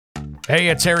Hey,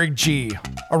 it's Eric G.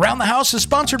 Around the House is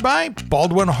sponsored by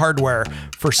Baldwin Hardware.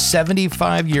 For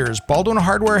 75 years, Baldwin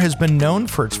Hardware has been known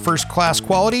for its first-class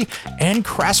quality and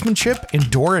craftsmanship in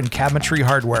door and cabinetry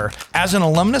hardware. As an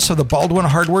alumnus of the Baldwin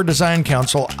Hardware Design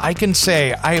Council, I can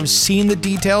say I have seen the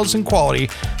details and quality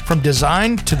from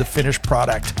design to the finished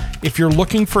product. If you're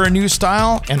looking for a new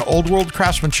style and old-world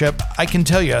craftsmanship, I can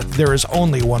tell you there is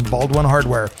only one Baldwin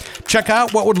Hardware. Check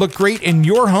out what would look great in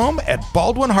your home at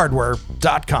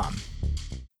baldwinhardware.com.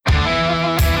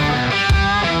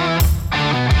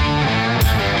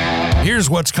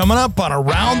 Here's what's coming up on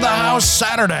Around the House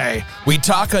Saturday. We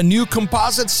talk a new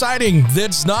composite siding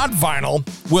that's not vinyl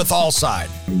with Allside.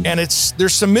 And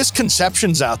there's some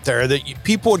misconceptions out there that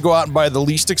people would go out and buy the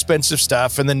least expensive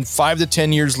stuff, and then 5 to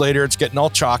 10 years later, it's getting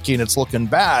all chalky and it's looking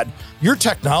bad. Your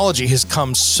technology has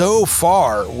come so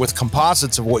far with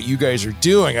composites of what you guys are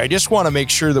doing. I just want to make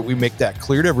sure that we make that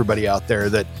clear to everybody out there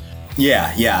that.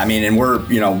 Yeah. I mean, and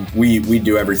we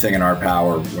do everything in our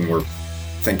power when we're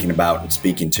thinking about and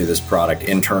speaking to this product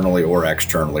internally or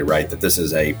externally, right? That this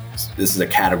is a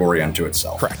category unto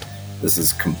itself. Correct. This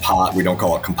is we don't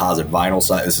call it composite vinyl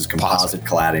siding. This is composite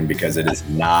cladding because it is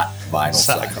not vinyl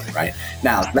siding, right?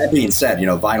 Now, that being said,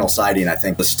 vinyl siding, I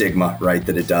think the stigma, right,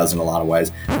 that it does in a lot of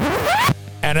ways.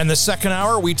 And in the second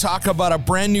hour, we talk about a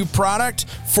brand new product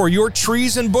for your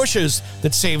trees and bushes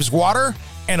that saves water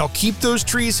and it'll keep those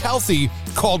trees healthy,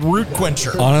 called Root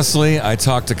Quencher. Honestly, I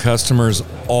talk to customers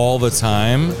all the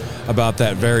time about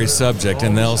that very subject,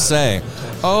 and they'll say,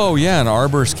 oh yeah, an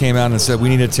arborist came out and said we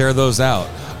need to tear those out.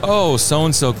 Oh,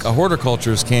 so-and-so, a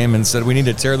horticulturist came and said we need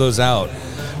to tear those out.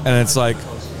 And it's like,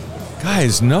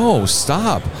 guys, no,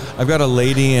 stop. I've got a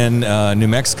lady in New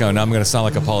Mexico. Now I'm going to sound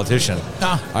like a politician.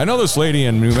 I know this lady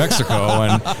in New Mexico,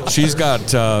 and she's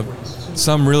got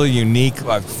some really unique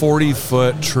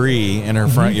 40-foot tree in her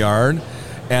front yard,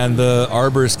 and the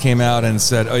arborist came out and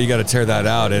said, oh, you got to tear that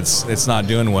out. It's not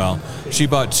doing well. She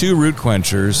bought 2 root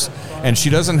quenchers, and she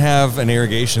doesn't have an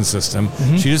irrigation system.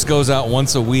 She just goes out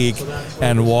once a week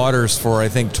and waters for, I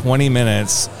think, 20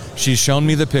 minutes. She's shown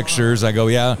me the pictures. I go,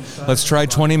 yeah, let's try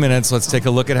 20 minutes. Let's take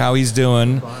a look at how he's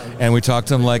doing. And we talked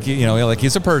to him like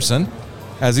he's a person,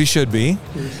 as he should be.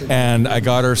 And I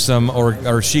got her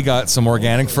she got some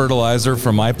organic fertilizer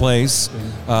from my place.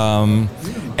 And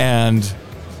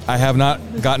I have not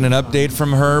gotten an update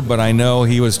from her, but I know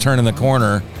he was turning the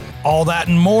corner. All that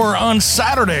and more on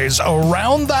Saturdays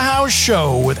Around the House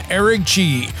show with Eric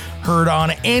G, heard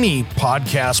on any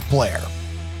podcast player.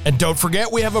 And don't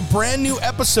forget, we have a brand new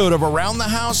episode of Around the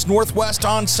House Northwest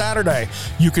on Saturday.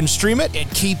 You can stream it at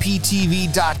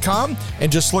kptv.com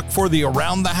and just look for the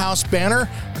Around the House banner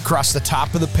across the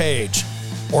top of the page.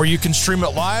 Or you can stream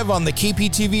it live on the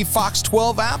KPTV Fox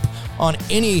 12 app on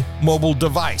any mobile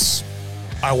device.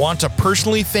 I want to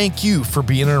personally thank you for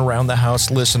being an Around the House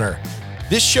listener.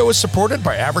 This show is supported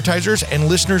by advertisers and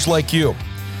listeners like you.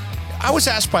 I was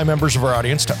asked by members of our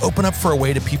audience to open up for a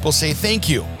way to people say thank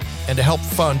you and to help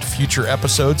fund future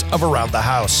episodes of Around the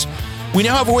House. We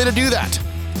now have a way to do that,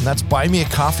 and that's buy me a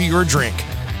coffee or a drink.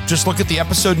 Just look at the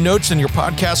episode notes in your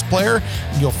podcast player,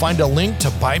 and you'll find a link to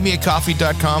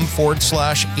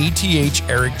buymeacoffee.com/ATH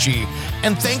Eric G.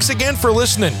 And thanks again for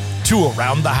listening to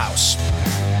Around the House.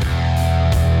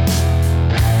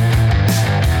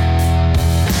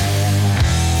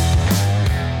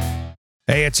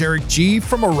 Hey, it's Eric G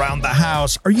from Around the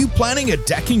House. Are you planning a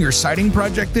decking or siding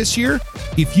project this year?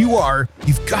 If you are,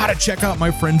 you've got to check out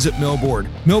my friends at Millboard.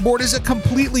 Millboard is a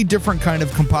completely different kind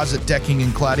of composite decking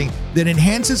and cladding that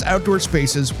enhances outdoor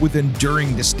spaces with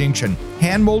enduring distinction.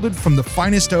 Hand-molded from the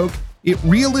finest oak, it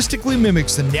realistically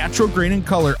mimics the natural grain and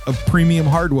color of premium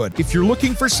hardwood. If you're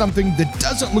looking for something that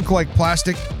doesn't look like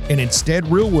plastic and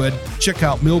instead real wood, check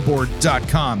out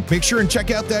millboard.com. Make sure and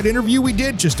check out that interview we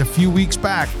did just a few weeks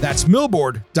back. That's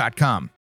millboard.com.